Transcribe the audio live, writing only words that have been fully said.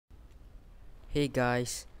Hey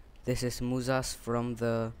guys, this is Muzazz from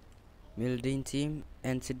the MuLeDynTeam,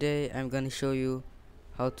 and today I'm gonna show you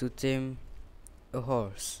how to tame a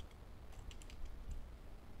horse.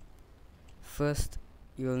 First,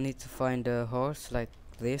 you'll need to find a horse like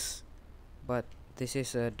this, but this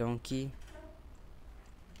is a donkey.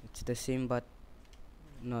 It's the same but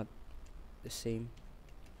not the same.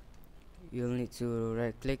 You'll need to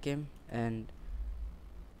right click him and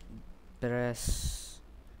press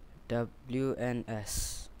W and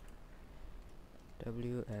S.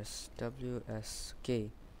 Okay.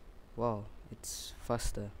 Wow, it's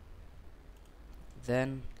faster.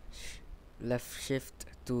 Then left shift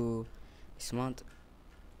to dismount,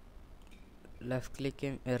 left click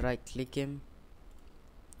him, right click him,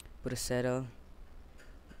 put a saddle,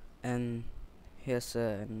 and here's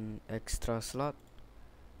an extra slot.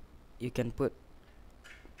 You can put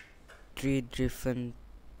 3 different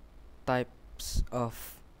types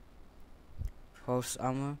of horse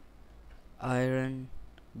armor: iron,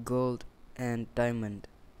 gold, and diamond.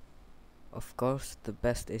 Of course, the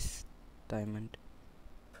best is diamond.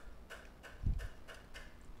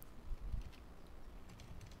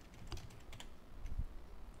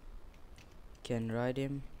 Can ride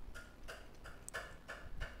him.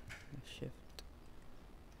 Shift.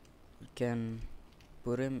 You can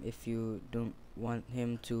put him if you don't want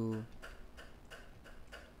him to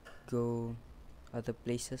go other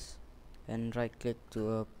places, and right click to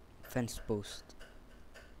a fence post.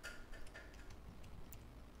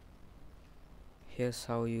 Here's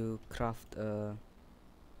how you craft a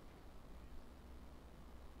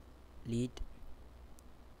lead: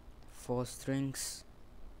 4 strings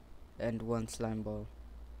and 1 slime ball.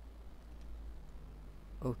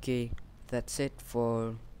 Okay, that's it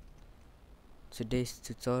for today's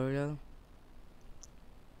tutorial.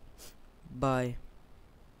 Bye.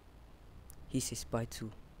 He says bye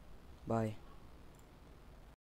too. Bye.